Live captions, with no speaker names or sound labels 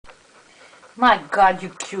My God,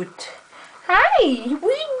 you're cute. Hi, what are you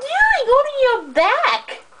doing? On your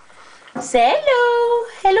back. Say hello.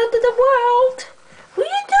 Hello to the world. What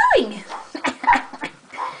are you doing?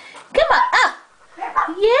 Come on, up.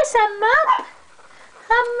 Yes, I'm up.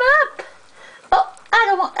 I'm up. Oh,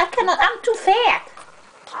 I cannot, I'm too fat.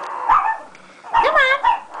 Come on.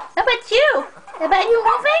 How about you? How about you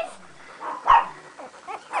moving?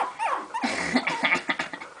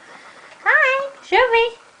 Hi,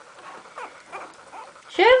 Shelby.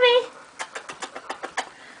 Shelby.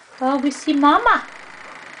 Oh, we see Mama.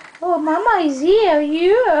 Oh, Mama is here.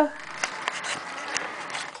 Yeah.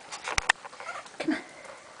 Come on.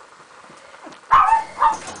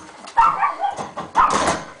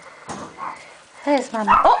 There's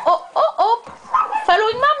Mama. Oh, oh, oh, oh.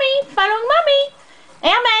 Following Mommy. Following Mommy.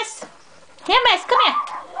 Hermes. Hermes, come here.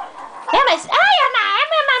 Hermes. Hi, Hermes.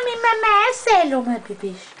 Hello, my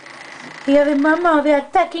baby. Here with Mama. We're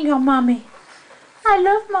attacking your mommy. I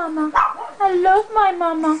love Mama. I love my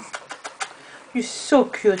Mama. You're so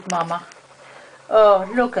cute, Mama. Oh,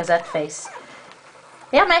 look at that face.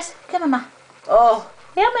 Hermes, come, Mama. Oh,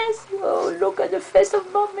 Hermes. Oh, look at the face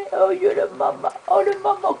of Mommy. Oh, you're the Mama. Oh, le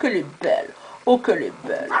Mama. Oh, qu'elle est belle. Oh, qu'elle est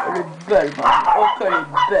belle. Elle est belle, Mama. Oh, qu'elle est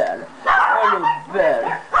belle. Elle est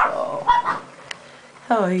belle. Oh,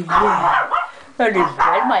 oh yeah. Elle est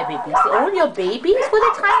belle, my babies. All your babies? What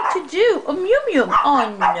are they trying to do? Oh, Mew Mew. Oh,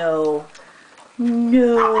 no.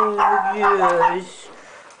 No, yes.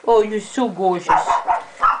 Oh, you're so gorgeous.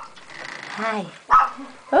 Hi.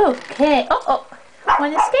 Okay. Oh, oh.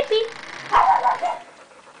 Want a Skippy?